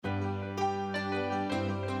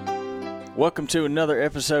Welcome to another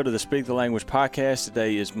episode of the Speak the Language podcast.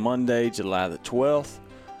 Today is Monday, July the 12th.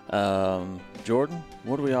 Jordan,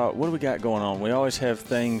 what do we got going on? We always have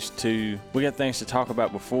things to talk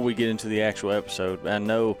about before we get into the actual episode. I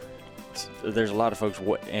know there's a lot of folks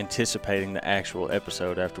anticipating the actual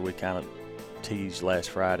episode after we kind of teased last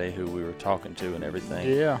Friday who we were talking to and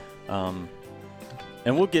everything. Yeah. And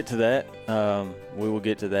we'll get to that. We will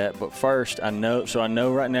get to that. But first, I know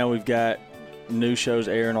right now we've got new shows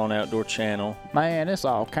airing on Outdoor Channel. Man, it's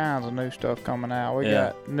all kinds of new stuff coming out. We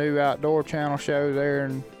got new Outdoor Channel shows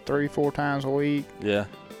airing 3-4 times a week. Yeah.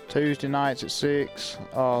 Tuesday nights at 6,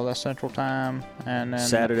 that's Central Time, and then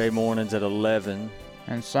Saturday mornings at 11,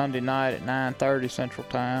 and Sunday night at 9:30 Central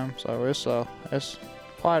Time. So it's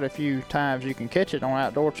quite a few times you can catch it on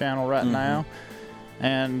Outdoor Channel right now.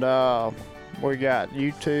 And we got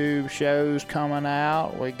YouTube shows coming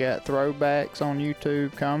out. We got throwbacks on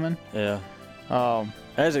YouTube coming. Yeah.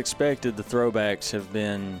 As expected, the throwbacks have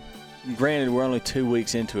been, granted, we're only 2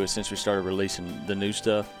 weeks into it since we started releasing the new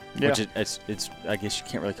stuff. Yeah. Which it's I guess you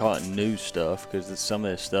can't really call it new stuff because some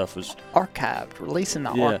of this stuff was archived, releasing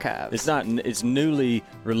the archives. It's newly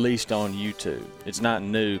released on YouTube. It's not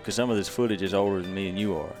new because some of this footage is older than me and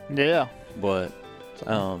you are. Yeah. But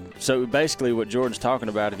so basically what Jordan's talking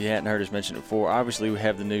about, if you hadn't heard us mention it before, obviously we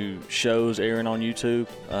have the new shows airing on YouTube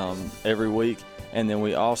every week. And then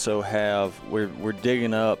we also have, we're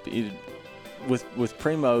digging up, with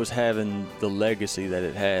Primos having the legacy that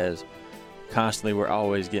it has, constantly we're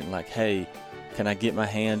always getting like, hey, can I get my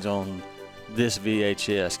hands on this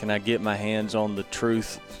VHS? Can I get my hands on the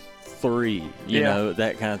Truth 3? You know,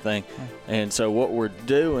 that kind of thing. And so what we're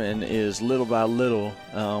doing is little by little,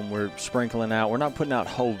 we're sprinkling out. We're not putting out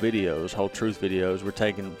whole Truth videos. We're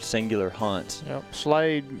taking singular hunts. Yep.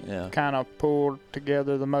 Slade kind of pulled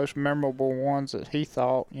together the most memorable ones that he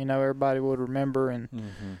thought, everybody would remember and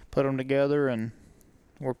put them together, and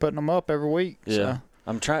we're putting them up every week. Yeah.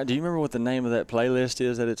 So. Do you remember what the name of that playlist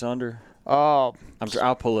is that it's under? I'll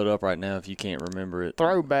pull it up right now if you can't remember it.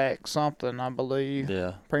 Throwback something, I believe.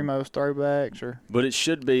 Yeah. Primos Throwbacks. But it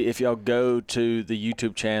should be, if y'all go to the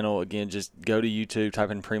YouTube channel, again, just go to YouTube,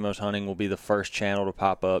 type in Primos Hunting, will be the first channel to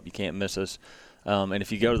pop up. You can't miss us. And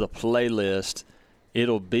if you go to the playlist,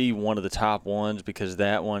 it'll be one of the top ones because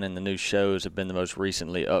that one and the new shows have been the most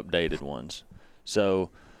recently updated ones.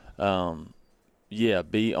 So, be on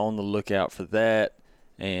the lookout for that.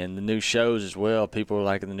 And the new shows as well. People are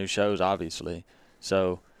liking the new shows, obviously.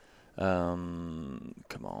 So, come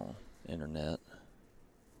on, Internet.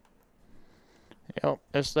 Yep,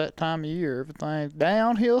 it's that time of year. Everything's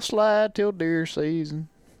downhill slide till deer season.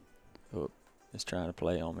 Oh, it's trying to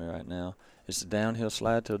play on me right now. It's a downhill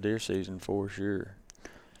slide till deer season for sure.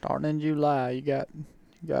 Starting in July, you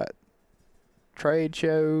got trade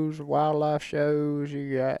shows, wildlife shows.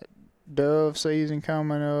 You got dove season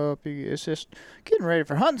coming up. It's just getting ready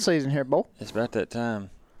for hunting season here, boy. It's about that time.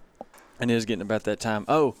 And it is getting about that time.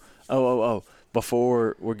 Oh.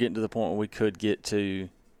 Before we're getting to the point where we could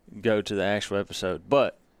go to the actual episode.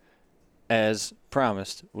 But as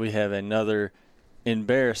promised, we have another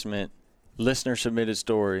embarrassment listener-submitted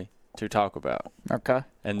story to talk about. Okay.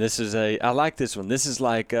 And this is I like this one. This is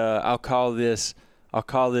like, I'll call this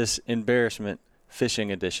embarrassment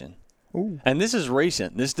fishing edition. Ooh. And this is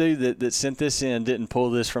recent. This dude that sent this in didn't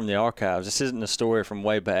pull this from the archives. This isn't a story from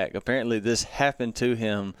way back. Apparently, this happened to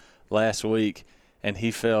him last week, and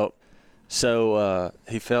he felt so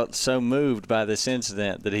moved by this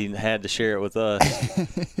incident that he had to share it with us.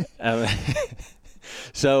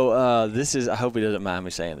 This is. I hope he doesn't mind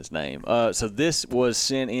me saying his name. So this was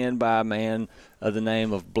sent in by a man of the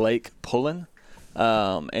name of Blake Pullen,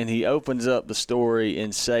 and he opens up the story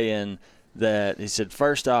in saying that he said,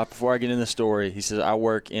 first off, before I get into the story, he says, I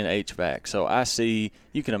work in HVAC. So I see,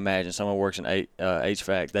 you can imagine someone works in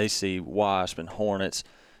HVAC, they see wasp and hornets,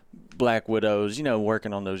 black widows,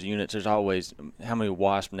 working on those units. There's always, how many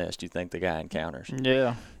wasp nests do you think the guy encounters?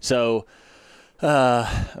 Yeah. So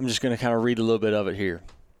I'm just going to kind of read a little bit of it here.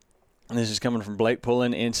 And this is coming from Blake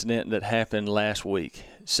Pullen, incident that happened last week.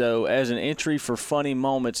 So as an entry for funny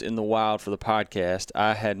moments in the wild for the podcast,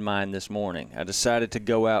 I had mine this morning. I decided to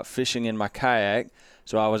go out fishing in my kayak,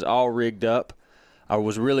 so I was all rigged up. I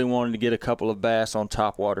was really wanting to get a couple of bass on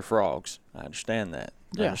topwater frogs. I understand that.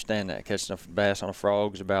 Yeah. I understand that. Catching a bass on a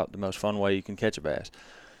frog is about the most fun way you can catch a bass.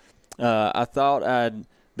 I thought I'd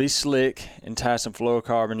be slick and tie some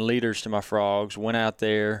fluorocarbon leaders to my frogs. Went out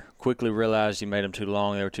there, quickly realized he made them too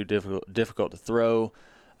long. They were too difficult to throw.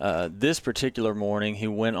 This particular morning, he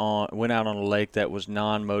went out on a lake that was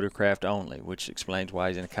non-motorcraft only, which explains why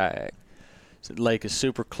he's in a kayak. So the lake is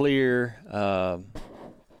super clear.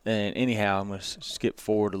 And anyhow, I'm going to skip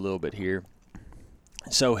forward a little bit here.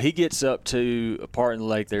 So he gets up to a part in the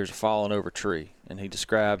lake. There's a fallen over tree, and he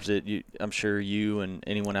describes it. I'm sure you and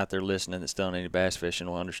anyone out there listening that's done any bass fishing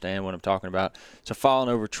will understand what I'm talking about. It's a fallen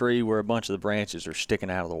over tree where a bunch of the branches are sticking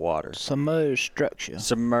out of the water. Submerged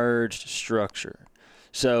structure.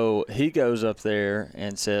 So he goes up there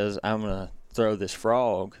and says, I'm going to throw this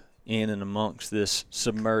frog in and amongst this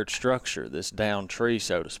submerged structure, this down tree,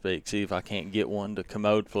 so to speak. See if I can't get one to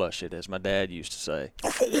commode flush it, as my dad used to say.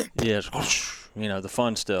 Yes, the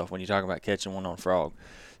fun stuff when you're talking about catching one on a frog.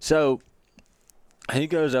 So he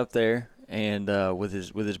goes up there and with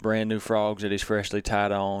his brand new frogs that he's freshly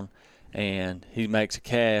tied on, and he makes a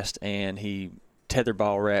cast, and he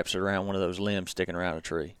tetherball wraps it around one of those limbs sticking around a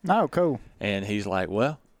tree. Oh, cool. And he's like,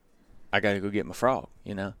 well, I got to go get my frog,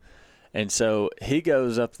 And so he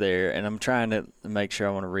goes up there, and I'm trying to make sure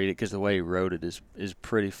I want to read it because the way he wrote it is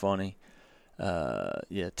pretty funny.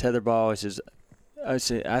 Tetherball, he says,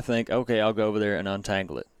 I think, okay, I'll go over there and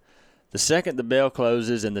untangle it. The second the bell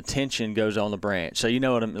closes and the tension goes on the branch. So you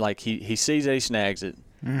know what I'm like, he sees that he snags it.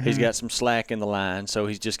 Mm-hmm. He's got some slack in the line, so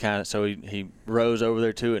he's just kind of, he rows over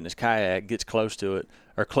there to it in his kayak, gets close to it,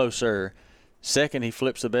 or closer. Second, he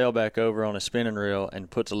flips the bell back over on a spinning reel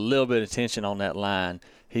and puts a little bit of tension on that line.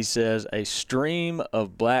 He says, a stream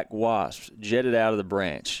of black wasps jetted out of the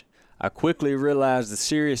branch. I quickly realized the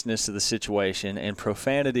seriousness of the situation, and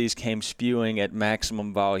profanities came spewing at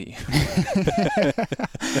maximum volume.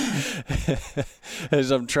 As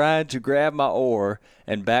I'm trying to grab my oar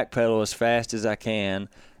and backpedal as fast as I can,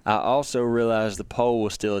 I also realized the pole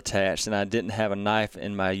was still attached and I didn't have a knife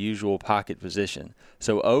in my usual pocket position.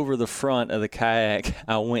 So over the front of the kayak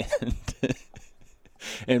I went.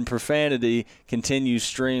 And profanity continues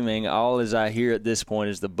streaming. All as I hear at this point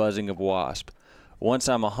is the buzzing of wasp. Once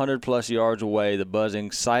I'm 100-plus yards away, the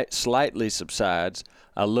buzzing slightly subsides.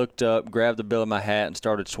 I looked up, grabbed the bill of my hat, and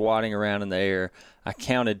started swatting around in the air. I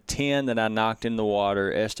counted 10 that I knocked in the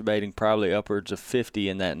water, estimating probably upwards of 50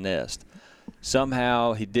 in that nest.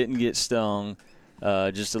 Somehow he didn't get stung,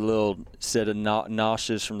 just a little set of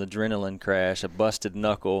nauseous from the adrenaline crash, a busted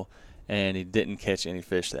knuckle, and he didn't catch any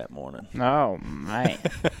fish that morning. Oh, man.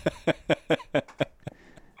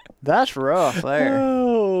 That's rough there.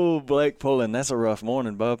 Oh, Blake Pullen, that's a rough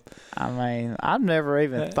morning, bub. I mean, I've never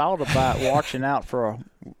even thought about watching out for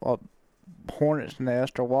a hornet's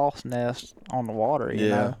nest or wasp nest on the water, you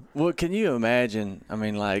know? Well, can you imagine? I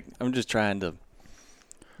mean, like, I'm just trying to,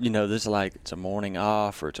 this is like it's a morning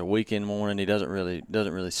off or it's a weekend morning. He doesn't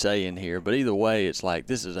really say in here, but either way, it's like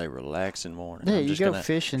this is a relaxing morning. Yeah, I'm just go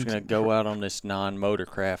fishing. I'm just gonna go out on this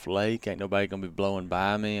non-motorcraft lake. Ain't nobody gonna be blowing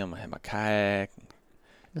by me. I'm gonna have my kayak.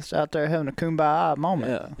 Just out there having a kumbaya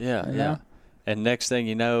moment. Yeah. And next thing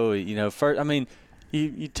you know, first, I mean,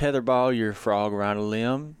 you tetherball your frog around a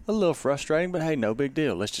limb. A little frustrating, but hey, no big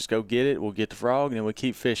deal. Let's just go get it. We'll get the frog, and then we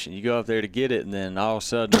keep fishing. You go up there to get it, and then all of a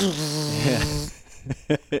sudden,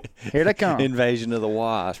 here they come. Invasion of the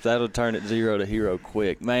wasp. That'll turn it 0 to hero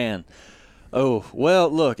quick, man. Oh, well,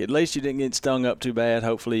 look, at least you didn't get stung up too bad.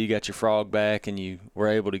 Hopefully you got your frog back and you were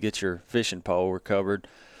able to get your fishing pole recovered.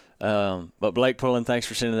 But Blake Pullen, thanks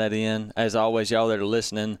for sending that in. As always, y'all that are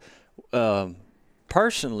listening,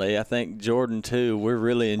 personally, I think Jordan too, we're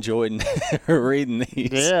really enjoying reading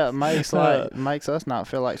these. Yeah, it makes us not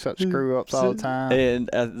feel like such screw ups all the time. And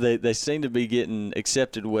they seem to be getting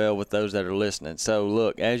accepted well with those that are listening. So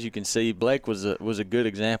look, as you can see, Blake was a good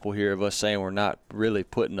example here of us saying we're not really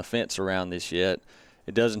putting a fence around this yet.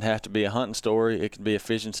 It doesn't have to be a hunting story. It can be a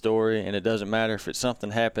fishing story, and it doesn't matter if it's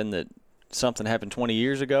something happened 20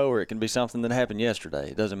 years ago, or it can be something that happened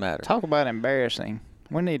yesterday. It doesn't matter. Talk about embarrassing.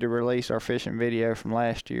 We need to release our fishing video from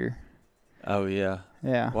last year. Oh, yeah.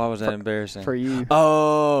 Yeah. Why was that embarrassing? For you.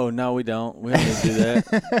 Oh, no, we don't. We don't need to do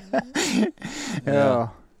that.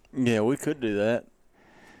 Yeah, we could do that.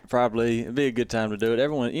 Probably. It'd be a good time to do it.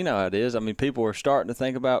 Everyone, you know how it is. I mean, people are starting to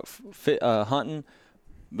think about hunting,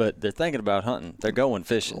 but they're thinking about hunting. They're going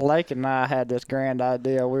fishing. Lake and I had this grand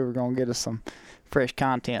idea. We were going to get us some fresh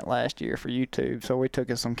content last year for YouTube, so we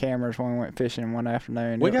took us some cameras when we went fishing one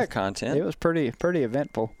afternoon. We got content. It was pretty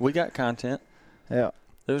eventful. We got content. Yeah.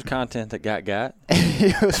 There was content that got.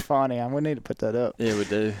 It was funny. We need to put that up. Yeah, we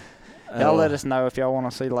do. Y'all let us know if y'all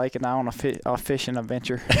want to see Lake and I on a fishing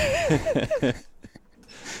adventure.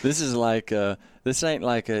 This is like this ain't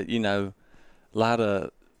like a lot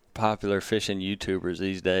of popular fishing YouTubers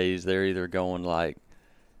these days. They're either going like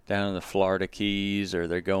down in the Florida Keys, or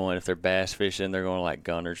they're going, if they're bass fishing, they're going like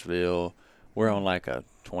Gunnersville, We're on like a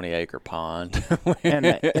 20-acre pond. in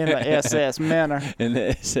the SS Minna.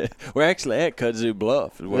 We're actually at Kudzu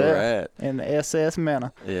Bluff is where we're at. In the SS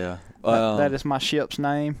Minna. Yeah. That is my ship's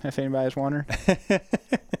name, if anybody's wondering.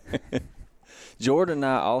 Jordan and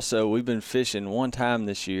I also, we've been fishing one time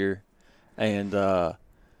this year, and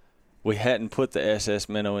we hadn't put the SS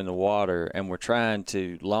Minnow in the water, and we're trying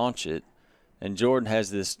to launch it. And Jordan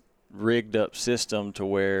has this rigged up system to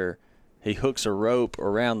where he hooks a rope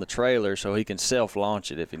around the trailer so he can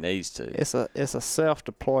self-launch it if he needs to. It's a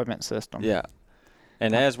self-deployment system. Yeah.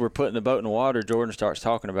 And as we're putting the boat in the water, Jordan starts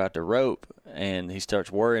talking about the rope, and he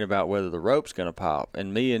starts worrying about whether the rope's going to pop.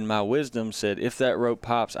 And me and my wisdom said, if that rope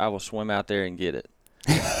pops, I will swim out there and get it.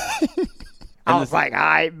 I was like,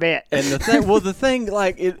 I bet. And the thing,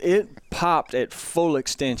 like, it popped at full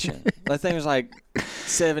extension. That thing was like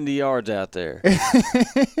 70 yards out there.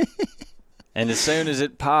 And as soon as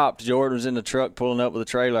it popped, Jordan was in the truck pulling up with the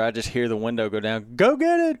trailer. I just hear the window go down. Go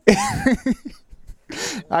get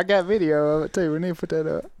it! I got video of it too. We need to put that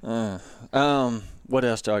up. What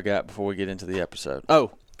else do I got before we get into the episode?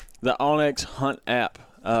 Oh, the onX Hunt app.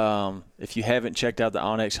 If you haven't checked out the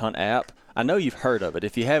onX Hunt app, I know you've heard of it.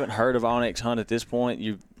 If you haven't heard of onX Hunt at this point,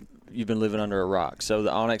 you've been living under a rock. So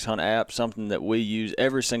the onX Hunt app, something that we use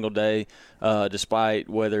every single day, despite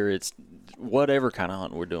whether it's whatever kind of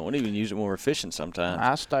hunting we're doing. We even use it when we're fishing sometimes.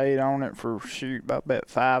 I stayed on it for about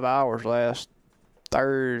 5 hours last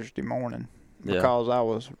Thursday morning because I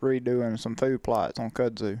was redoing some food plots on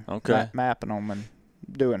Kudzu. Okay. Mapping them and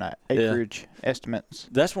doing acreage estimates.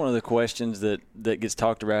 That's one of the questions that gets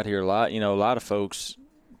talked about here a lot. You know, a lot of folks,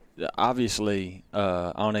 obviously,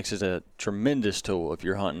 onX is a tremendous tool if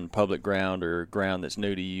you're hunting public ground or ground that's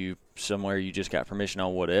new to you, somewhere you just got permission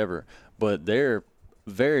on, whatever. But they're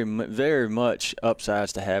very, very much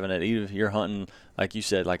upsides to having it. Even if you're hunting, like you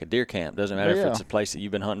said, like a deer camp. Doesn't matter if it's a place that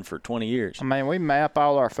you've been hunting for 20 years. I mean, we map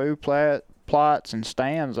all our food plots and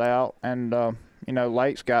stands out, and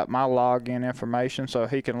Lake's got my login information, so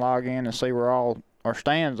he can log in and see where all our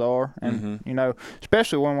stands are. And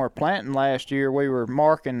especially when we're planting last year, we were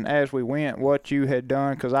marking as we went what you had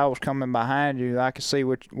done, because I was coming behind you. I could see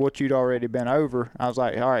what you'd already been over. I was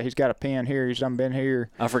like, all right, he's got a pin here, he's done been here.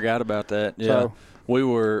 I forgot about that. Yeah. So, we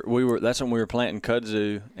were that's when we were planting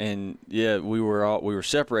kudzu, and we were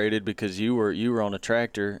separated because you were on a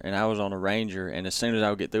tractor and I was on a Ranger, and as soon as I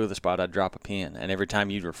would get through the spot, I'd drop a pin, and every time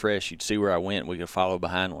you'd refresh, you'd see where I went, and we could follow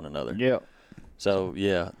behind one another. Yeah. So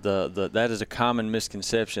that is a common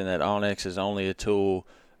misconception, that onX is only a tool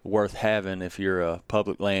worth having if you're a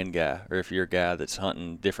public land guy or if you're a guy that's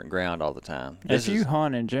hunting different ground all the time. If you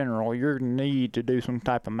hunt in general, you need to do some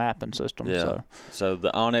type of mapping system. Yeah. So the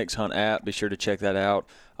onX Hunt app, be sure to check that out.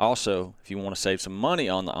 Also, if you want to save some money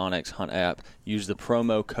on the onX Hunt app, use the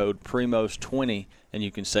promo code PRIMOS20 and you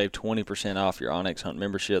can save 20% off your onX Hunt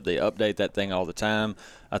membership. They update that thing all the time.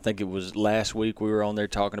 I think it was last week we were on there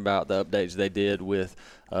talking about the updates they did with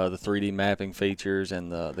the 3D mapping features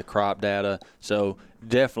and the crop data. So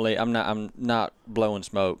definitely, I'm not blowing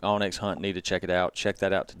smoke. onX Hunt, need to check it out. Check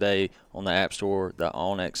that out today on the App Store, the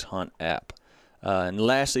onX Hunt app. And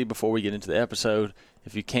lastly, before we get into the episode,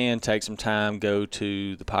 if you can, take some time, go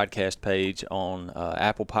to the podcast page on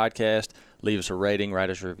Apple Podcast, leave us a rating, write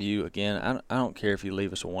us a review. Again, I don't care if you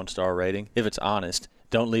leave us a 1-star rating. If it's honest,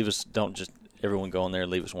 don't just everyone go in there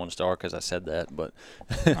and leave us 1 star because I said that. But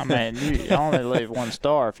I mean, you only leave 1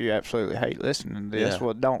 star if you absolutely hate listening to this. Yeah.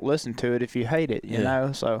 Well, don't listen to it if you hate it, you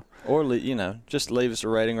know. So or just leave us a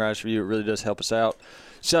rating, write us a review. It really does help us out.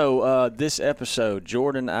 So this episode,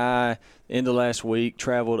 Jordan and I, in the last week,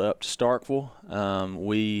 traveled up to Starkville.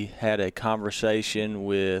 We had a conversation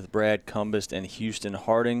with Brad Cumbest and Houston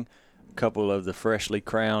Harding, a couple of the freshly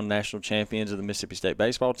crowned national champions of the Mississippi State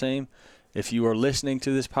baseball team. If you are listening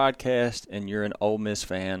to this podcast and you're an Ole Miss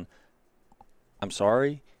fan, I'm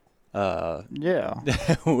sorry. Yeah.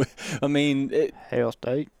 I mean, Hail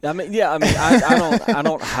State. I mean, yeah. I mean, I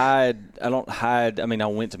don't hide. I mean, I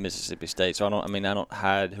went to Mississippi State, so I don't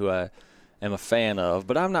hide who I am a fan of.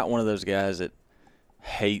 But I'm not one of those guys that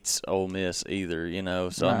hates Ole Miss either.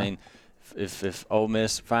 So no. I mean, if Ole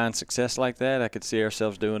Miss finds success like that, I could see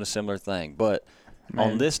ourselves doing a similar thing. But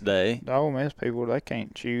on this day, the Ole Miss people, they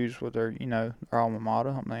can't choose with their their alma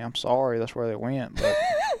mater. I mean, I'm sorry, that's where they went, but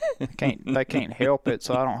they can't help it,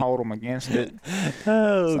 so I don't hold them against it.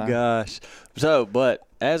 Gosh. So, but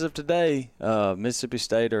as of today, Mississippi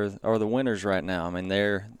State are the winners right now. I mean,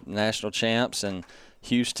 they're national champs, and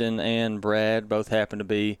Houston and Brad both happen to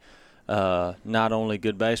be not only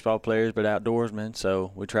good baseball players but outdoorsmen.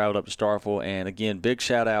 So we traveled up to Starkville, and again, big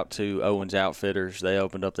shout out to Owens Outfitters. They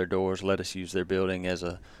opened up their doors, let us use their building as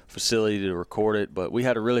a facility to record it. But we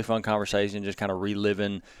had a really fun conversation, just kind of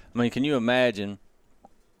reliving. I mean, can you imagine,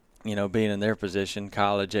 being in their position,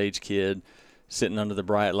 college-age kid, sitting under the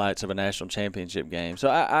bright lights of a national championship game. So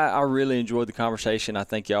I really enjoyed the conversation. I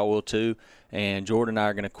think y'all will too. And Jordan and I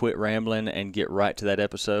are going to quit rambling and get right to that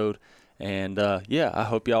episode. And, I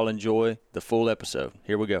hope y'all enjoy the full episode.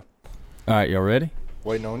 Here we go. All right, y'all ready?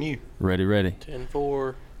 Waiting on you. Ready.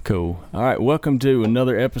 10-4. Cool. All right, welcome to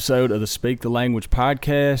another episode of the Speak the Language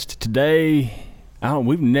podcast. Today,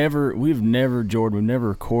 we've never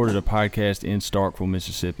recorded a podcast in Starkville,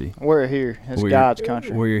 Mississippi. We're here. It's God's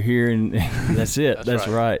country. We're here, and that's it. That's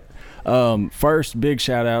right. First, big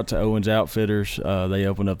shout out to Owens Outfitters. They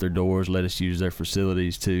opened up their doors, let us use their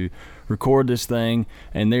facilities to record this thing,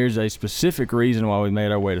 and there's a specific reason why we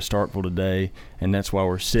made our way to Starkville today, and that's why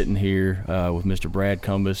we're sitting here with Mr. Brad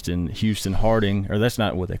Cumbest and Houston Harding. Or that's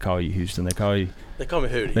not what they call you, Houston. They call me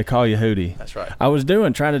Hootie. They call you Hootie. That's right. I was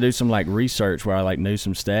trying to do some research where I knew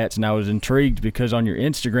some stats, and I was intrigued because on your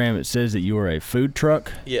Instagram it says that you are a food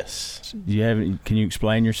truck. Yes. Can you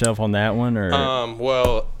explain yourself on that one, or?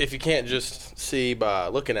 Well, if you can't just see by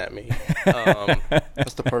looking at me,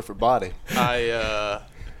 That's the perfect body.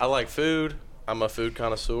 I like food. I'm a food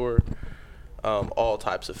connoisseur. All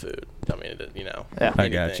types of food. I mean, Yeah. I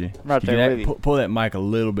got you. Right there with you. Pull that mic a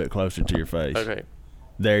little bit closer to your face. Okay.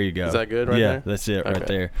 There you go. Is that good right there? Yeah, that's it right Okay.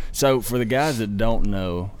 there. So for the guys that don't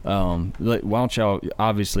know, why don't y'all?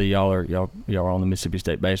 Obviously, y'all are on the Mississippi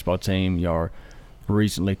State baseball team. Y'all are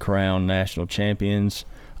recently crowned national champions.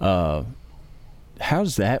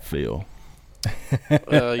 How's that feel?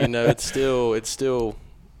 It's still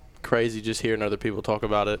crazy just hearing other people talk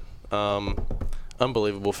about it.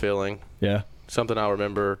 Unbelievable feeling. Yeah. Something I'll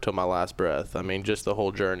remember till my last breath. I mean, just the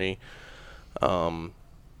whole journey.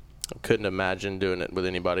 Couldn't imagine doing it with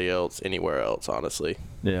anybody else, anywhere else, honestly.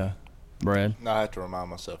 Yeah. Brad? No, I have to remind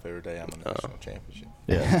myself every day I'm a national championship.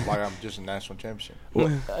 Yeah. Like I'm just a national championship.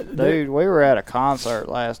 Dude, we were at a concert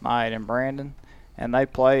last night in Brandon, and they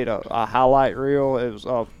played a highlight reel. It was,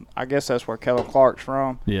 I guess that's where Kelly Clark's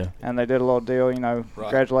from. Yeah. And they did a little deal, Right.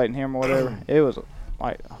 congratulating him or whatever. It was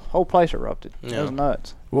a whole place erupted. Yeah. It was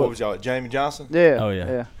nuts. What was y'all, Jamie Johnson? Yeah. Oh,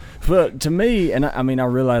 yeah. But to me, and I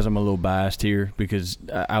realize I'm a little biased here because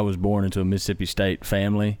I was born into a Mississippi State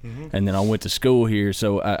family, and then I went to school here,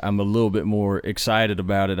 so I'm a little bit more excited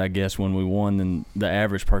about it, I guess, when we won than the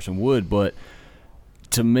average person would. But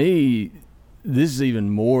to me, this is even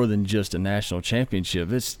more than just a national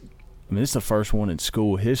championship. It's the first one in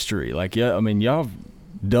school history. Y'all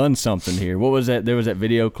done something here. What was that? There was that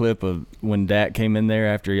video clip of when Dak came in there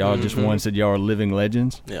after y'all just won, said y'all are living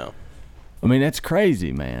legends. Yeah. I mean, that's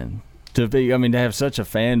crazy, man. To have such a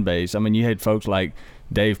fan base. I mean, you had folks like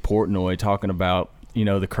Dave Portnoy talking about,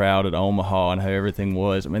 the crowd at Omaha and how everything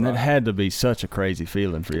was. I mean, that had to be such a crazy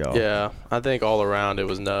feeling for y'all. Yeah. I think all around it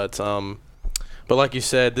was nuts. But like you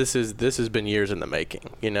said, this has been years in the making.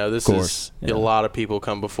 This is a lot of people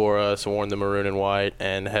come before us, worn the maroon and white,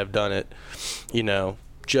 and have done it,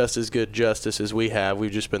 just as good justice as we have.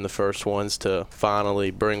 We've just been the first ones to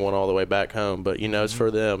finally bring one all the way back home. But, it's for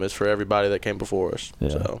them. It's for everybody that came before us. Yeah.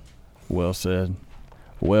 So. Well said.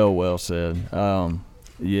 Well said.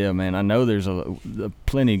 Yeah, man, I know there's a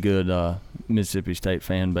plenty good Mississippi State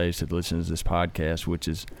fan base that listens to this podcast, which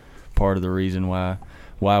is part of the reason why.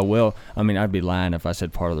 I'd be lying if I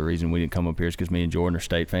said part of the reason we didn't come up here is because me and Jordan are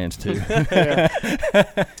State fans, too. I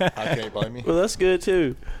can't blame you. Well, that's good,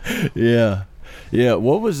 too. Yeah. Yeah,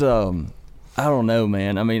 what was I don't know,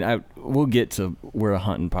 man. I mean, we'll get to, we're a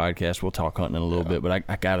hunting podcast. We'll talk hunting in a little bit, but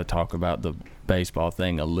I got to talk about the baseball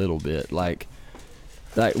thing a little bit. Like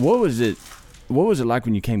what was it like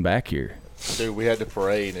when you came back here? Dude, we had the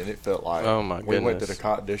parade, and it felt like oh my we went to goodness. the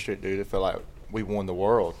Cotton District, dude. It felt like we won the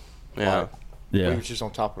world. Yeah. Yeah. We were just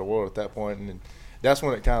on top of the world at that point, and that's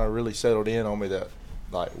when it kind of really settled in on me that,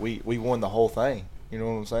 we won the whole thing. You know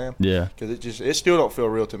what I'm saying? Yeah. Because it still don't feel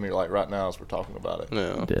real to me right now as we're talking about it.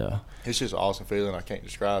 Yeah. Yeah. It's just an awesome feeling I can't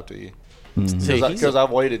describe to you. Mm-hmm. Because I've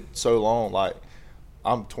waited so long.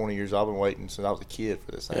 I'm 20 years old. I've been waiting since I was a kid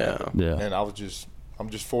for this thing. Yeah. And I'm just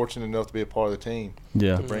fortunate enough to be a part of the team.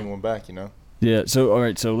 Yeah. To bring one back, Yeah. So, all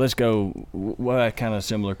right. So let's go. Kind of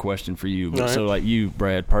similar question for you. But All right. so, you,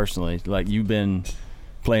 Brad, personally, you've been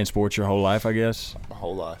playing sports your whole life, I guess? My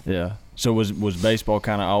whole life. Yeah. So was baseball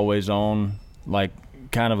kind of always on,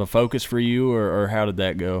 kind of a focus for you, or how did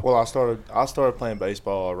that go? Well, I started playing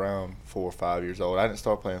baseball around 4 or 5 years old. I didn't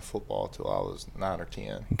start playing football till I was 9 or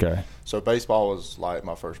 10. Okay. So baseball was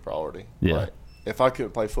my first priority. Yeah. if I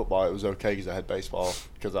couldn't play football, it was okay because I had baseball.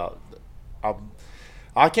 Because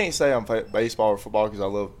I can't say I'm baseball or football because I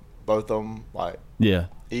love both of them like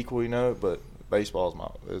equally, but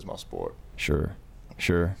baseball is my sport. Sure.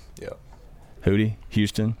 Yeah. Hootie,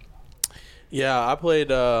 Houston. Yeah, I played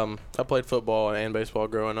football and baseball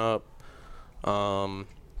growing up.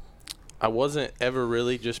 I wasn't ever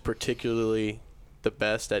really just particularly the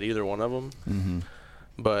best at either one of them,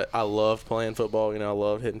 but I loved playing football. I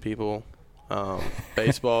loved hitting people.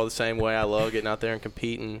 Baseball the same way. I love getting out there and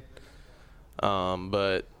competing.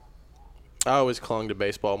 But I always clung to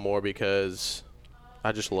baseball more because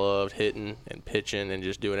I just loved hitting and pitching and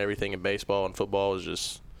just doing everything in baseball, and football was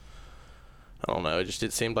just, I don't know,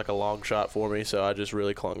 it seemed like a long shot for me, so I just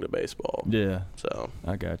really clung to baseball. Yeah. So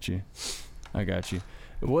I got you.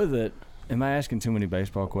 Was it? Am I asking too many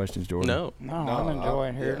baseball questions, Jordan? No, I'm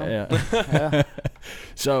enjoying hearing them. Yeah.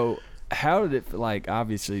 So how did it, like,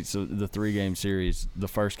 obviously, so the 3-game series, the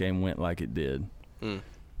first game went like it did.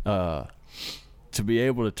 To be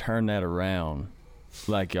able to turn that around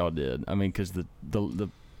like y'all did, I mean, because the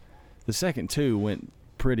second 2 went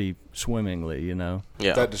pretty swimmingly, Yeah.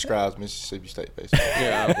 That describes Mississippi State baseball.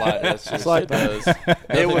 Yeah, like that's just, It's like it does.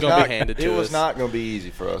 it was gonna not. be handed It to was us. not going to be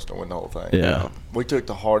easy for us to win the whole thing. Yeah. We took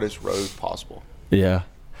the hardest road possible. Yeah.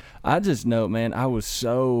 I just know, man, I was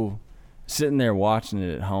so sitting there watching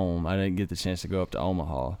it at home. I didn't get the chance to go up to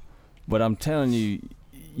Omaha. But I'm telling you,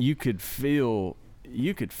 you could feel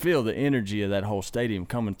the energy of that whole stadium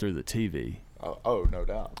coming through the TV. Oh, no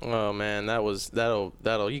doubt. Oh man,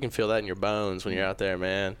 that'll you can feel that in your bones when you're out there,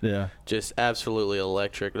 man. Yeah. Just absolutely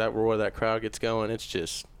electric. That roar that crowd gets going, it's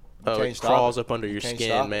just can't it stop crawls it. up under You your can't skin,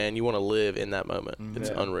 stop it. man. You want to live in that moment.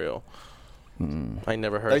 It's Yeah. unreal. I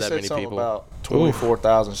never heard They that said many something people. about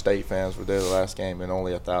 24,000 State fans were there the last game and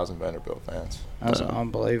only 1,000 Vanderbilt fans. That's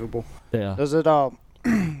unbelievable. Yeah. Does it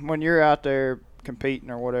when you're out there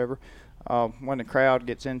competing or whatever, when the crowd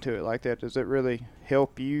gets into it like that, does it really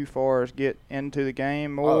help you far as get into the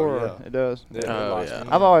game more? Oh, yeah. Or it does. Yeah.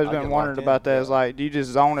 I've always I been get wondering locked about in. that. It's like, do you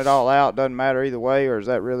just zone it all out? Doesn't matter either way, or is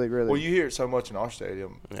that really? Well, you hear it so much in our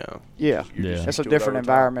stadium. Yeah. Yeah. You're just It's a used to it different over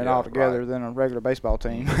time. environment Yeah, altogether right. than a regular baseball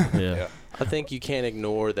team. Yeah. I think you can't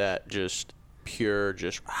ignore that just pure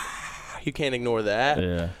you can't ignore that.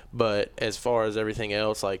 Yeah. But as far as everything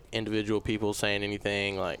else, like individual people saying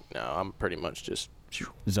anything, like, no, I'm pretty much just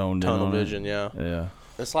Zoned in tunnel on vision, it. yeah. Yeah.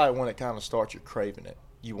 It's like when it kind of starts, you're craving it.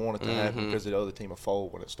 You want it to happen because the other team will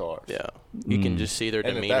fold when it starts. Yeah. You can just see their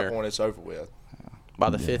And demeanor. at that point, it's over with. By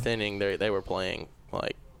the 5th inning, they were playing,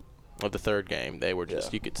 like, of the 3rd game, they were just,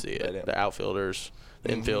 Yeah. you could see They it. didn't. The outfielders, the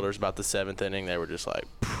infielders, about the 7th inning, they were just like,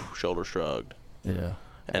 shoulder shrugged. Yeah.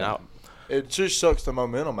 And It just sucks the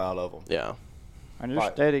momentum out of them. yeah. And you're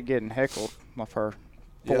Right. steady getting heckled for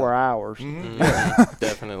Yeah. 4 hours.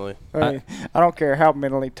 Definitely. I mean, I don't care how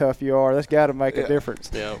mentally tough you are. That's got to make a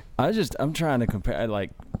difference. Yeah. I'm trying to compare,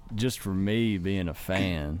 like, just for me being a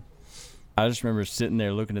fan, I just remember sitting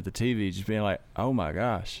there looking at the TV just being like, oh my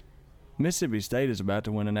gosh, Mississippi State is about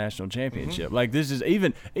to win a national championship. Like, this is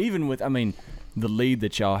even with, I mean, the lead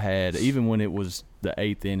that y'all had, even when it was the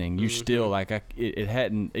 8th inning, you still, like, it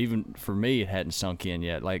hadn't, even for me, it hadn't sunk in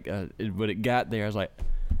yet. Like, but it got there. I was like,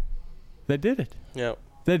 they did it. Yep.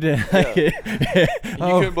 They did. You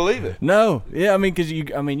couldn't believe it. No, yeah, I mean, because you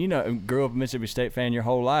grew up a Mississippi State fan your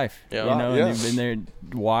whole life, Yeah. you know, Right, yeah. and you've been there,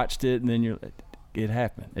 watched it, and then it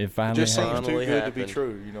happened. It finally Just seems happened. too Finally good to be happened.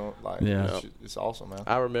 true. You know, like Yeah. it's awesome, man.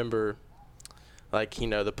 I remember, like,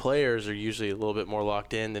 the players are usually a little bit more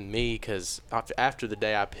locked in than me because after the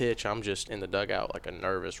day I pitch, I'm just in the dugout like a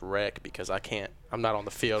nervous wreck because I'm not on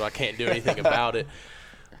the field. I can't do anything about it.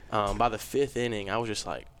 By the 5th inning, I was just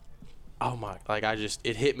like, oh my, like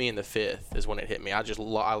it hit me in the 5th is when it hit me. I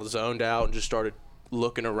zoned out and just started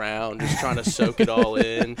looking around, just trying to soak it all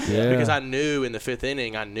in Yeah. because I knew in the 5th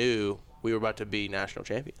inning, I knew we were about to be national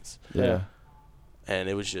champions. Yeah. And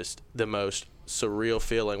it was just the most surreal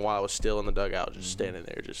feeling while I was still in the dugout, just standing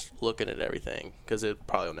there, just looking at everything, because it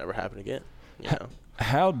probably will never happen again. You know?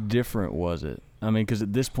 How different was it? I mean, because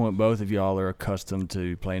at this point, both of y'all are accustomed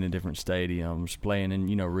to playing in different stadiums, playing in,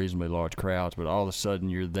 reasonably large crowds, but all of a sudden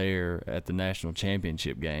you're there at the national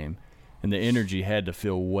championship game, and the energy had to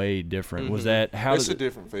feel way different. Was that how? It's a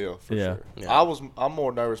different feel for Yeah. sure. Yeah. I'm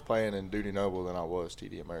more nervous playing in Dudy Noble than I was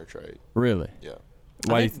TD Ameritrade. Really? Yeah.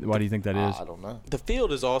 Why do you think that is? I don't know. The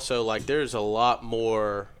field is also like there's a lot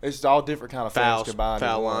more It's all different kind of fans combined.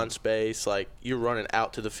 foul in one. line space. Like you're running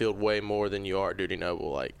out to the field way more than you are at Dudy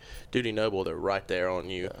Noble. Like Dudy Noble, they're right there on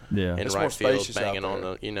you Yeah. in It's right more field, spacious out banging on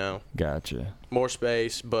there. the Gotcha. more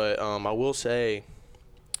space. But I will say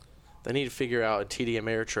they need to figure out a TD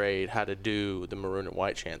Ameritrade how to do the maroon and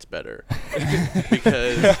white chants better.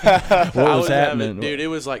 Because what was happening? Dude, it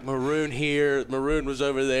was like maroon here, maroon was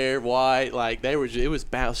over there, white. Like it was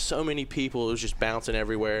so many people. It was just bouncing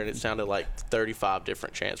everywhere, and it sounded like 35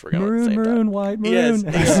 different chants were going maroon, at the same maroon, time. white, maroon. Yes,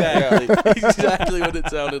 exactly. Exactly what it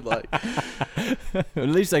sounded like. At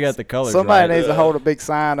least they got the colors Somebody right. needs to hold a big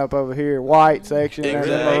sign up over here, white section and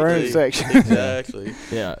the maroon section. Exactly.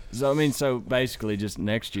 Yeah. So basically, just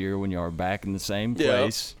next year when you are back in the same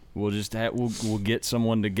place, we'll just we'll get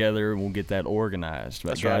someone together and we'll get that organized. But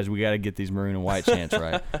That's guys, right. we got to get these maroon and white chants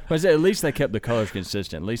right. But at least they kept the colors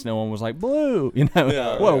consistent. At least no one was like blue. You know?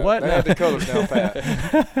 Yeah. Whoa, what? They had the colors down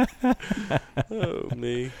pat. Oh,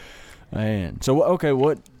 me. Man. So okay,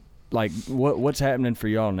 what's happening for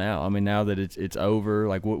y'all now? I mean, now that it's over,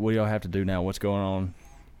 like what do y'all have to do now? What's going on?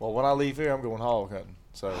 Well, when I leave here, I'm going hog hunting.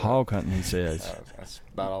 So Hog hunting, he says. that's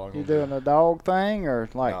about all I'm You going to do. doing the dog thing or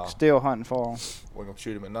like No. still hunting for them? We're going to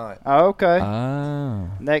shoot them at night. Oh, okay. Ah.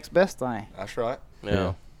 Next best thing. That's right.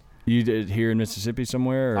 Yeah. You did here in Mississippi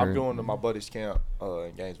somewhere? Or? I'm going to my buddy's camp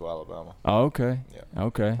in Gainesville, Alabama. Oh, okay. Yeah.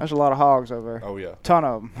 Okay. There's a lot of hogs over there. Oh, yeah. Ton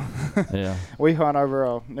of them. Yeah. We hunt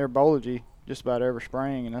over near Bowlergy just about every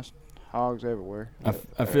spring, and that's hogs everywhere.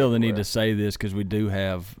 I feel the need to say this because we do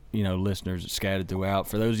have, listeners scattered throughout.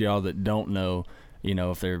 For those of y'all that don't know,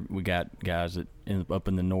 if we got guys that up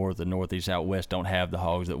in the north, the northeast, out west don't have the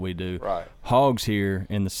hogs that we do. Right. Hogs here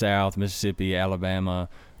in the south, Mississippi, Alabama,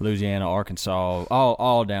 Louisiana, Arkansas,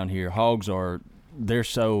 all down here. Hogs there's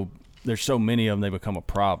so many of them, they become a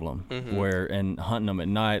problem. Mm-hmm. And hunting them at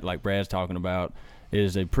night, like Brad's talking about,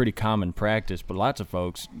 is a pretty common practice. But lots of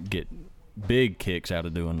folks get big kicks out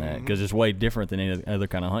of doing that because it's way different than any other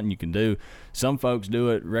kind of hunting you can do. Some folks do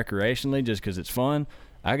it recreationally just because it's fun.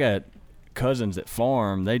 I got cousins that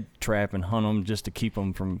farm, they trap and hunt them just to keep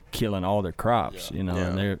them from killing all their crops, and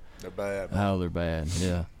They're bad. oh, they're bad.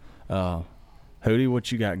 Yeah. Hootie, what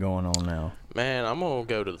you got going on now? Man, I'm going to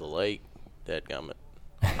go to the lake, dadgummit.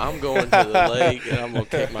 I'm going to the lake, and I'm going to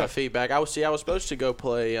kick my feet back. I was supposed to go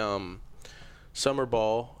play summer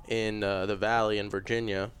ball in the Valley in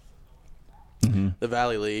Virginia, the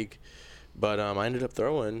Valley League, but I ended up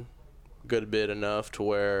throwing a good bit enough to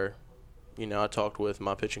where, I talked with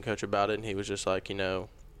my pitching coach about it, and he was just like,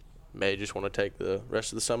 may just want to take the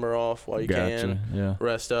rest of the summer off while you can,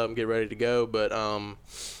 rest up and get ready to go.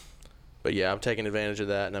 But yeah, I'm taking advantage of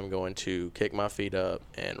that, and I'm going to kick my feet up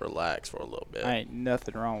and relax for a little bit. Ain't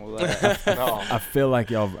nothing wrong with that. No. I feel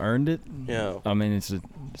like y'all have earned it. Yeah. I mean, it's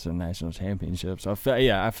a national championship, so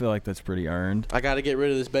I feel like that's pretty earned. I got to get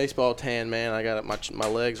rid of this baseball tan, man. I got my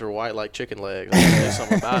legs are white like chicken legs. I got to do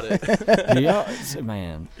something about it. Yeah,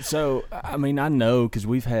 man. So I mean, I know because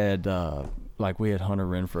we've had. We had Hunter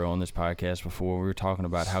Renfroe on this podcast before. We were talking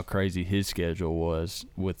about how crazy his schedule was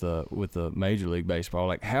with the Major League Baseball.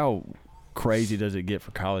 Like, how crazy does it get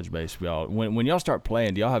for college baseball? When y'all start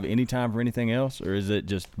playing, do y'all have any time for anything else, or is it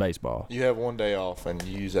just baseball? You have one day off, and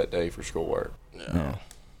you use that day for schoolwork. Yeah.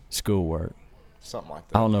 Schoolwork. Something like I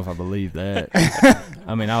that. don't know if I believe that.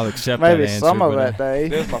 I mean, I'll accept Maybe that answer. some of but that day.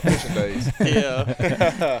 There's my fishing days.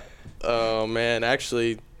 Yeah. Oh, man.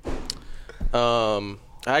 Actually, I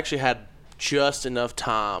actually had just enough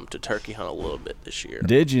time to turkey hunt a little bit this year.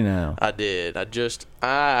 Did you now? I did.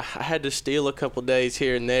 I had to steal a couple days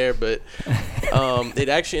here and there, but it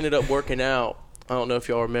actually ended up working out. I don't know if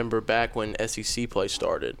y'all remember back when SEC play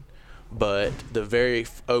started, but the very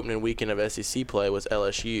opening weekend of SEC play was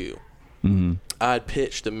LSU. Mm-hmm. I had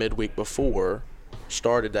pitched the midweek before,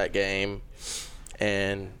 started that game,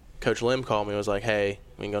 and Coach Lim called me and was like, hey,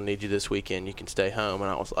 we're going to need you this weekend. You can stay home. And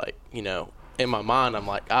I was like, in my mind, I'm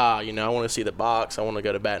like, I want to see the box. I want to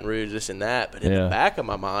go to Baton Rouge, this and that. But in the back of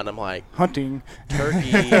my mind, I'm like, hunting.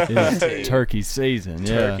 Turkey. Turkey season.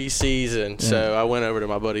 Yeah. Turkey season. Yeah. So I went over to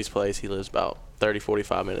my buddy's place. He lives about 30,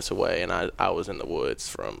 45 minutes away. And I was in the woods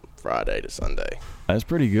from Friday to Sunday. That's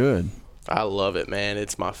pretty good. I love it, man.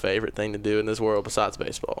 It's my favorite thing to do in this world besides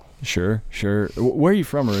baseball. Sure. Where are you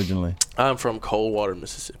from originally? I'm from Coldwater,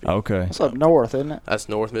 Mississippi. Okay. That's up north, isn't it? That's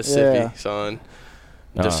North Mississippi, son.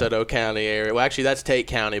 DeSoto County area. Well, actually, that's Tate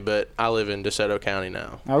County, but I live in DeSoto County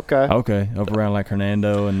now. Okay. Up around like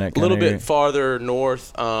Hernando and that kind of area. A little bit area. farther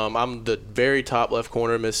north. I'm the very top left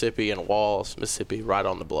corner of Mississippi in Walls, Mississippi, right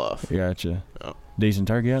on the bluff. Gotcha. Oh. Decent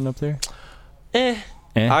turkey hunting up there?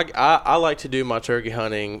 I like to do my turkey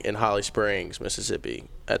hunting in Holly Springs, Mississippi,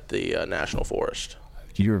 at the National Forest.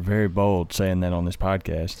 You were very bold saying that on this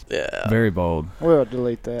podcast. Yeah. Very bold. We'll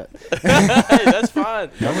delete that. Hey, that's fine.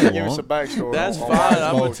 Give us a backstory. That's on fine. my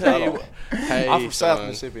I'm gonna boat. tell you. Hey, I'm from South son,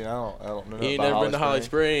 Mississippi, and I don't know. You ain't about never been to Holly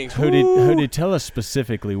Springs. Who did tell us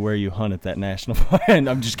specifically where you hunt at that national park?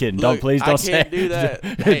 I'm just kidding. Look, Don't I say can't do that.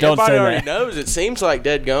 Hey, Don't everybody say already that. knows. It seems like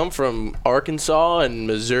dead gum from Arkansas and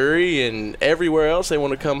Missouri and everywhere else. They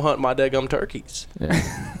want to come hunt my dead gum turkeys.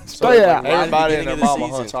 So Oh, yeah. like, everybody and Beginning their of the mama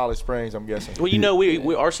season. hunts Holly Springs, I'm guessing. Well, you know,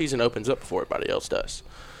 we our season opens up before everybody else does.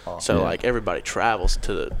 So Yeah. like everybody travels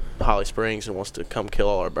to the Holly Springs and wants to come kill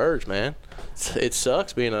all our birds, man. It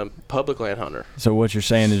sucks being a public land hunter. So what you're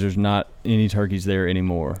saying is there's not any turkeys there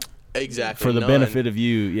anymore. Exactly. For the none. benefit of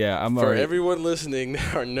you, yeah. I'm For already, everyone listening,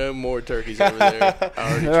 there are no more turkeys over there. I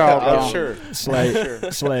already They're all tried. gone. I'm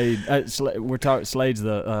sure. Slade, we're talking. Slade's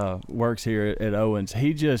the works here at Owens.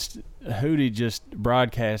 Hootie just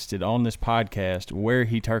broadcasted on this podcast where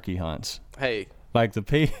he turkey hunts. Hey, Like the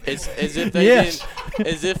it's as if they Yes. didn't.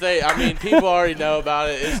 As if they. I mean, people already know about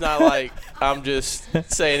it. It's not like I'm just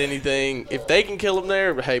saying anything. If they can kill them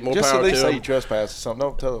there, hey, more Just power at least to say them. you trespass or something.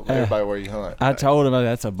 Don't tell everybody where you hunt. I told him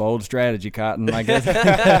that's a bold strategy, Cotton. I guess.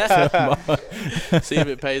 See if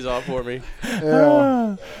it pays off for me.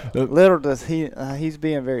 Yeah. Little does he's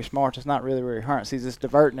bean very smart. It's not really where he hunts. He's just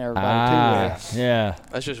diverting everybody to yeah.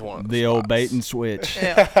 That's just one of The the old spots. bait and switch.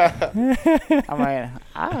 it. I mean,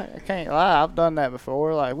 I can't lie. I've done that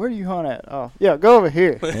before. Like, where do you hunt at? Oh, yeah, go over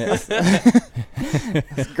here. It's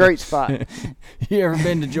a great spot. You ever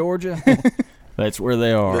been to Georgia? That's where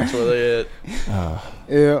they are. That's where they at.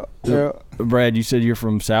 Yeah. Brad, you said you're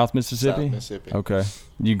from South Mississippi? South Mississippi. Okay.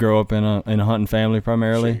 You grow up in a hunting family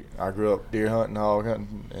primarily? Shoot, I grew up deer hunting, hog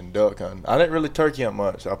hunting, and duck hunting. I didn't really turkey hunt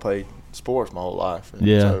much. I played sports my whole life. And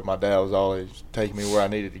Yeah. So my dad was always taking me where I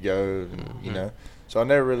needed to go, and, you know. So I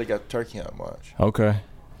never really got to turkey hunt much. Okay.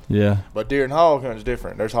 Yeah. But deer and hog hunting is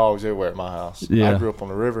different. There's hogs everywhere at my house. Yeah. I grew up on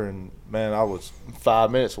the river, and, man, I was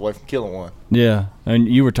 5 minutes away from killing one. Yeah. And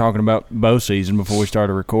you were talking about bow season before we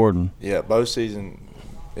started recording. Yeah, bow season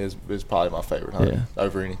is probably my favorite hunt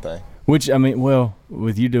over anything. Which, I mean, well,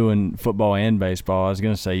 with you doing football and baseball, I was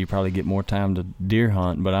going to say you probably get more time to deer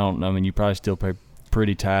hunt, but I don't know. I mean, you probably still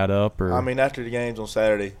pretty tied up. Or I mean, after the games on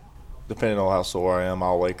Saturday, depending on how sore I am,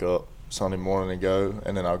 I'll wake up Sunday morning and go,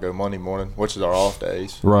 and then I'll go Monday morning, which is our off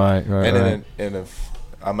days. Right. And if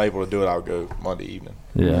I'm able to do it, I'll go Monday evening.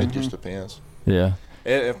 Yeah. It just depends. Yeah.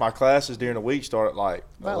 If my classes during the week start at like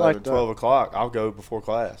About 11, like 12 o'clock, I'll go before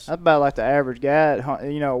class. That's about like the average guy.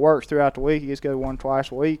 Works throughout the week. He just go twice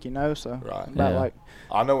a week, so. Right. About Yeah. like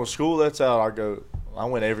I know when school lets out, I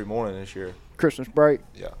went every morning this year. Christmas break.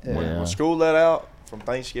 Yeah. Yeah. When school let out from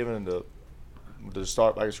Thanksgiving to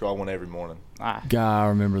start back to school, I went every morning. Ah. God, I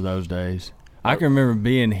remember those days. I can remember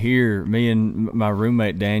being here, me and my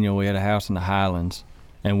roommate Daniel, we had a house in the Highlands,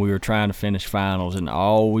 and we were trying to finish finals, and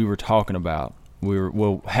all we were talking about,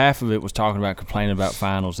 half of it was talking about complaining about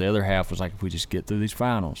finals. The other half was like, if we just get through these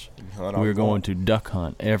finals, Hunt we were going to duck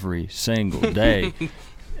hunt every single day,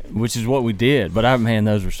 which is what we did. But, man,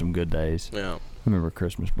 those were some good days. Yeah. I remember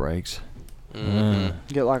Christmas breaks.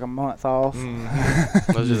 Get like a month off.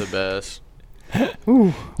 Those are the best. Ooh,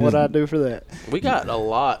 what'd I do for that? We got a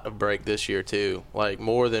lot of break this year too, like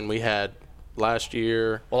more than we had last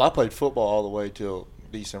year. Well, I played football all the way till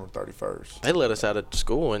December 31st. They let us out of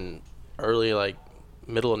school in early, like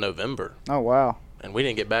middle of November, Oh, wow. and we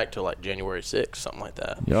didn't get back till like January 6th, something like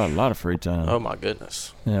that. You had a lot of free time. Oh my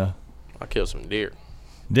goodness, Yeah. I killed some deer.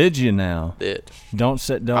 Did you now? Did Don't.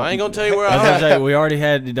 I ain't gonna tell you where I was I gonna say, we already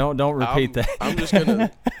had. Don't repeat I'm, that. I'm just gonna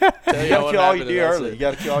tell You you got to what kill all your happened. deer and that's early. it. You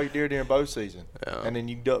got to kill all your deer during bow season. Yeah. And then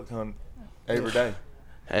you duck hunt every day.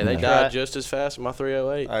 Hey, they Yeah. died Right. just as fast as my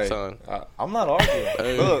 308, Hey, son. I'm not arguing.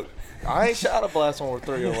 Hey. Look, I ain't shot a blast on with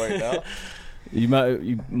 308 now. You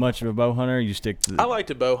much of a bow hunter? Or you stick to. I like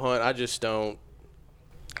to bow hunt. I just don't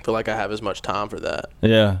feel like I have as much time for that.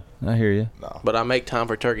 Yeah, I hear you. No. But I make time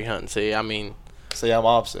for turkey hunting. See, I mean, See, I'm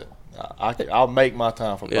opposite. I'll make my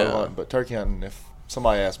time for bow Yeah. hunting, but turkey hunting, if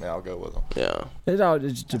somebody asks me, I'll go with them. yeah. It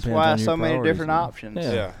just depends That's why on your so many priorities. different options.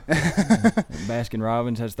 Yeah. Baskin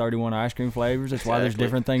Robbins has 31 ice cream flavors. That's why there's Exactly.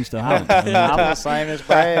 different things to hunt. I'm the same as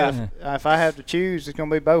Brad. If I have to choose, it's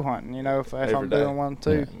gonna be bow hunting. If Every I'm day. doing one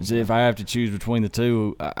too. See, if I have to choose between the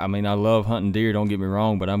two, I mean, I love hunting deer. Don't get me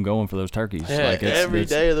wrong, but I'm going for those turkeys. Yeah, every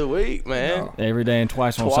day of the week, man. Every day and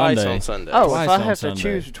twice on Twice Sunday. on Sunday. Oh, Twice if I on have Sunday. to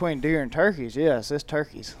choose between deer and turkeys, yes, it's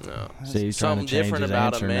turkeys. No. See, he's trying Something to change different his about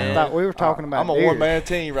 'em, answer man. I now. thought we were talking about I'm a deer. one-man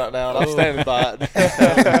team right now, and I'm standing by it.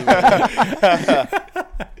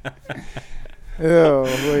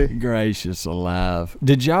 Oh, Gracious alive.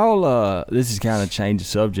 Did y'all, this is kind of change the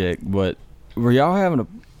subject, but were y'all having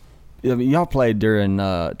I mean, y'all played during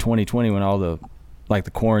 2020 when all the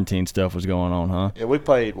quarantine stuff was going on, huh? Yeah, we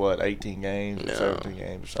played 18 games, 17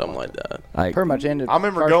 games, or something like that. Pretty much ended. I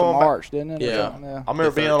remember 1st going of March, didn't it? Yeah. I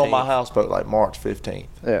remember being on my houseboat like March 15th.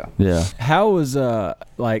 Yeah. Yeah. How was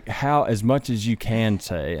how, as much as you can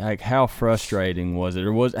say, like how frustrating was it,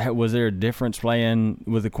 or was there a difference playing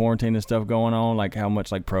with the quarantine and stuff going on? Like how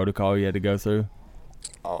much protocol you had to go through?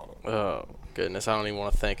 Oh goodness, I don't even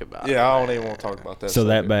want to think about it. Yeah, I don't even want to talk about that. So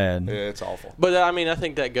that bad? Yeah, it's awful. But I mean, I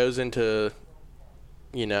think that goes into,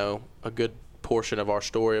 a good portion of our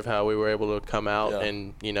story of how we were able to come out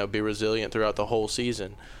and be resilient throughout the whole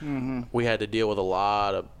season. Mm-hmm. We had to deal with a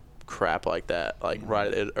lot of crap like that,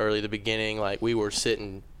 right at early the beginning. We were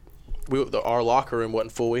sitting, our locker room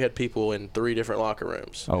wasn't full. We had people in 3 different locker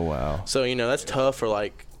rooms. Oh wow. So that's tough for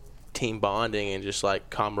team bonding and just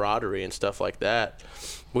camaraderie and stuff like that.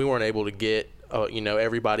 We weren't able to get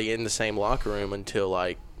everybody in the same locker room until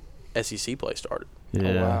SEC play started. Yeah.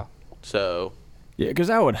 Oh, wow. So. Yeah, because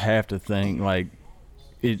I would have to think like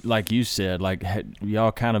you said,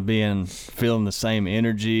 y'all kind of feeling the same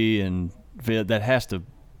energy, and that has to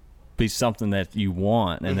be something that you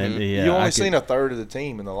want. And then you only seen a third of the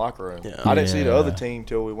team in the locker room. Yeah. I didn't see the other team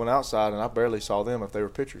till we went outside, and I barely saw them if they were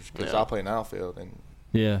pitchers because I play in outfield, and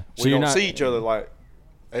so we don't see each other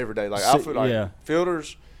every day. Outfield,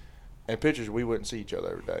 fielders and pitchers, we wouldn't see each other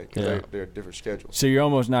every day because they're different schedules. So you're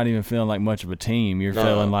almost not even feeling like much of a team. You're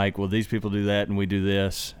feeling well, these people do that and we do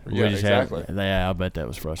this. Yeah, exactly. I bet that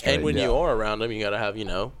was frustrating. And when you are around them, you got to have,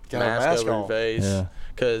 mask over your face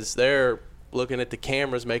because they're looking at the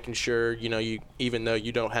cameras, making sure, you even though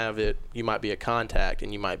you don't have it, you might be a contact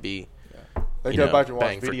and you might be They go back and watch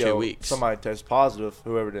banged video. For 2 weeks. Somebody tests positive.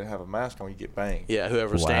 Whoever didn't have a mask on, you get banged. Yeah,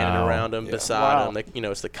 whoever's standing around them, beside them,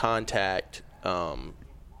 it's the contact.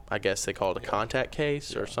 I guess they call it a contact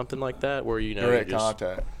case or something like that, where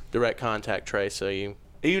direct contact trace. So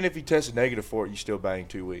even if you tested negative for it, you still bang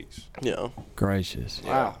 2 weeks. Yeah. Gracious.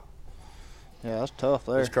 Wow. Yeah, that's tough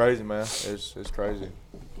there. It's crazy, man. It's crazy.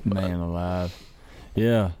 Man alive.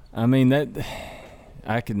 Yeah, I mean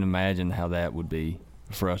I can imagine how that would be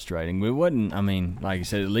frustrating. It wasn't. I mean, like you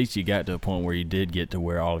said, at least you got to a point where you did get to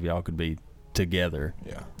where all of y'all could be together.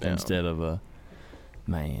 Yeah. Instead of a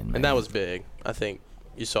man. And that was big. I think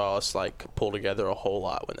you saw us pull together a whole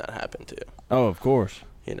lot when that happened too. Oh, of course.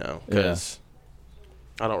 Because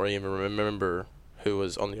I don't really even remember who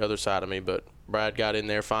was on the other side of me, but Brad got in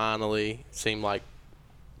there finally. Seemed like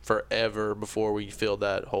forever before we filled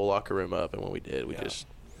that whole locker room up, and when we did, we just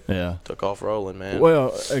took off rolling, man.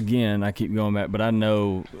 Well, again, I keep going back, but I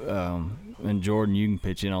know, and Jordan, you can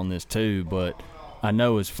pitch in on this too, but I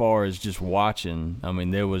know as far as just watching, I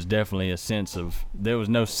mean, there was definitely there was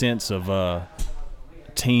no sense of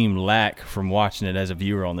team lack from watching it as a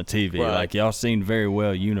viewer on the TV. Right. Y'all seemed very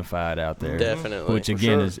well unified out there. Definitely. Which,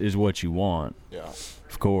 again, is what you want. Yeah.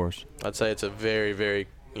 Of course. I'd say it's a very, very,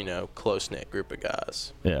 close-knit group of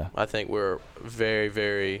guys. Yeah. I think we're very,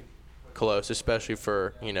 very close, especially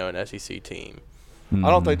for, an SEC team. I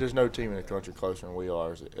don't think there's no team in the country closer than we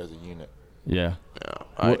are as a unit. Yeah. Yeah,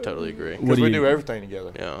 I totally agree. Because we do everything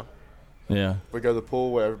together. Yeah. Yeah. If we go to the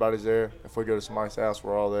pool, where everybody's there. If we go to somebody's house,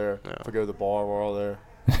 we're all there. Yeah. If we go to the bar, we're all there.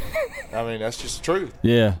 I mean, that's just the truth.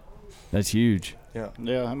 Yeah. That's huge. Yeah.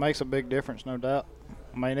 Yeah, it makes a big difference, no doubt.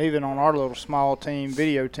 I mean, even on our little small team,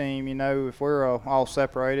 video team, if we're all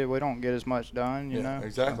separated, we don't get as much done, you know.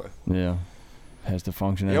 Exactly. Yeah. Has to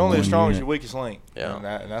function as You're only one as strong unit. as your weakest link. Yeah.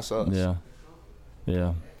 And that's us. Yeah.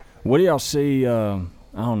 Yeah. What do y'all see? I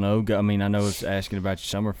don't know. I mean, I know it's asking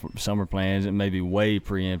about your summer plans. It may be way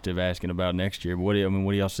preemptive asking about next year. But what do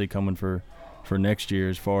y'all see coming for next year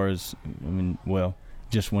as far as? I mean, well,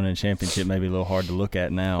 just winning a championship may be a little hard to look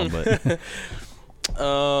at now, but.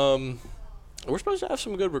 We're supposed to have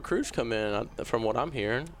some good recruits come in, from what I'm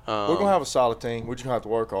hearing. We're gonna have a solid team. We're just gonna have to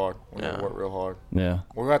work hard. We're gonna work real hard. Yeah.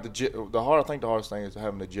 We're gonna have to. I think the hardest thing is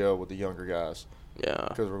having to gel with the younger guys. Yeah.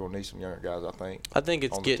 Because we're gonna need some younger guys. I think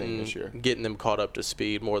it's getting them caught up to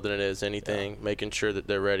speed more than it is anything. Yeah. Making sure that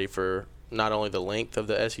they're ready for not only the length of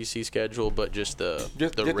the SEC schedule, but just the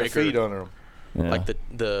get rigor. Their feet under them. Yeah. Like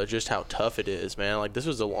the just how tough it is, man. Like, this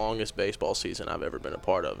was the longest baseball season I've ever been a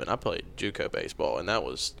part of, and I played JUCO baseball, and that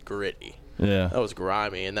was gritty. Yeah. That was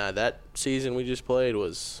grimy, and that season we just played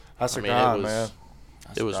was. Grind, man.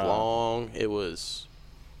 It was long. It was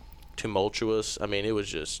tumultuous. I mean, it was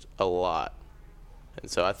just a lot. And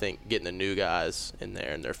so I think getting the new guys in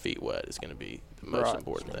there and their feet wet is going to be the most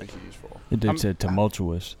important thing. The dude said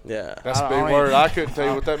tumultuous. Yeah. That's a big word. I couldn't tell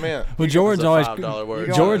you what that meant. Well, Jordan's always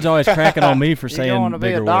cracking on me for saying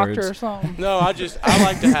bigger words. Or something? No, I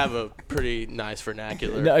like to have a pretty nice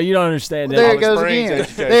vernacular. No, you don't understand. There it goes again.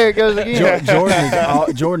 There it goes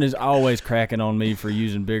again. Jordan is always cracking on me for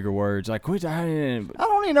using bigger words. Like, I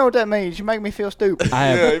don't even know what that means. You make me feel stupid.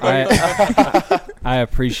 I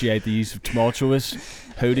appreciate the use of tumultuous.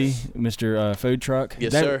 Hootie, Mr. Food Truck.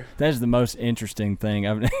 Yes, sir. That is the most interesting thing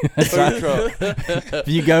I've. Food truck. If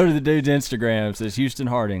you go to the dude's Instagram, it says Houston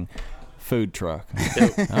Harding. Food truck.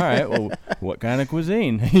 All right. Well, what kind of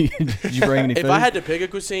cuisine? Did you bring any food? If I had to pick a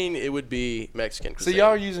cuisine, it would be Mexican cuisine. See, y'all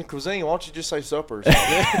are using cuisine. Why don't you just say supper?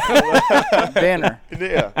 Dinner.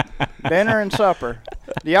 Yeah. Dinner and supper.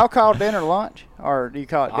 Do y'all call dinner lunch, or do you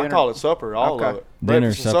call it dinner? I call it supper. All of it.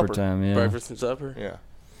 Dinner, supper time. Yeah. Breakfast and supper. Yeah.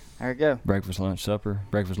 There you go. Breakfast, lunch, supper.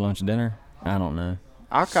 Breakfast, lunch, and dinner. I don't know.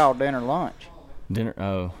 I call dinner lunch. Dinner.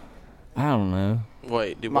 Oh, I don't know.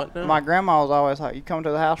 Wait, do what now? My grandma was always like, "You come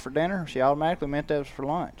to the house for dinner." She automatically meant that was for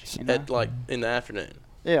lunch. You know? At like in the afternoon.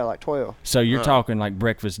 Yeah, like 12. So you're talking like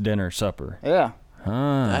breakfast, dinner, supper. Yeah.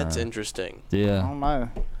 That's interesting. I Yeah. don't know.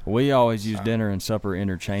 We always use dinner and supper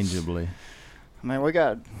interchangeably. I mean, we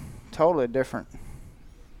got totally different.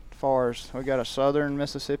 As far as we got a southern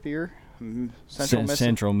Mississippier,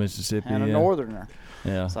 Central Mississippi, and a northerner.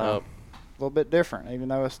 Yeah. So a little bit different, even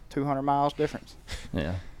though it's 200 miles difference.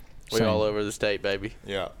 Yeah. We all over the state, baby.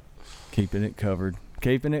 Yeah. Keeping it covered.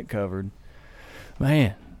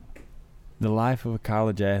 Man, the life of a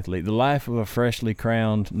college athlete, the life of a freshly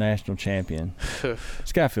crowned national champion.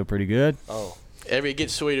 It's got to feel pretty good. Oh. It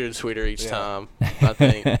gets sweeter and sweeter each time, I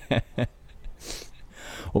think.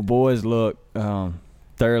 Well, boys, look,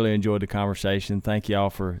 thoroughly enjoyed the conversation. Thank y'all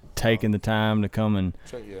for taking the time to come and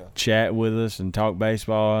chat with us and talk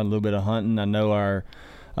baseball and a little bit of hunting. I know our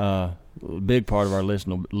big part of our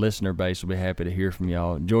listener base will be happy to hear from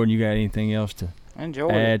y'all. Jordan, you got anything else to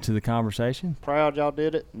add to the conversation? Proud y'all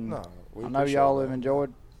did it. No, I know y'all have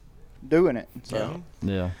enjoyed doing it. So.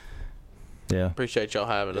 Yeah. Appreciate y'all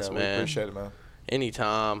having us, man. We appreciate it, man.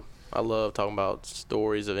 Anytime. I love talking about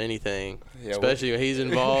stories of anything, especially when he's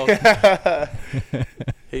involved.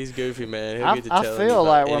 He's goofy, man. He'll get to tell I feel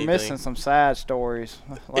like we're anything. missing some sad stories.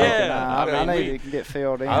 I need to get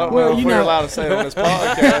filled in. I don't know if we're allowed to say it on this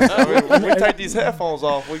podcast. I mean, we take these headphones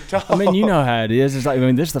off. We can talk. I mean, you know how it is. It's like,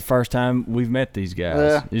 this is the first time we've met these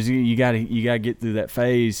guys. Yeah. You gotta get through that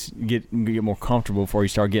phase, get more comfortable before you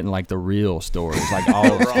start getting like the real stories, like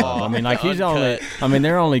all the stuff. I mean, like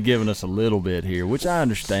they're only giving us a little bit here, which I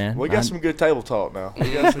understand. We got some good table talk now.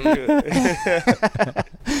 We got some good.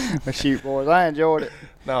 Shoot, boys, I enjoyed it.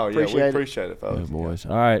 No, we appreciate it, folks. Good boys.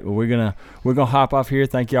 All right, well, we're gonna hop off here.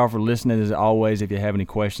 Thank y'all for listening. As always, if you have any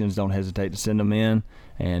questions, don't hesitate to send them in.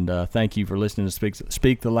 And thank you for listening to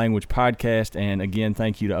Speak the Language podcast. And again,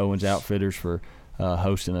 thank you to Owens Outfitters for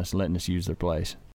hosting us and letting us use their place.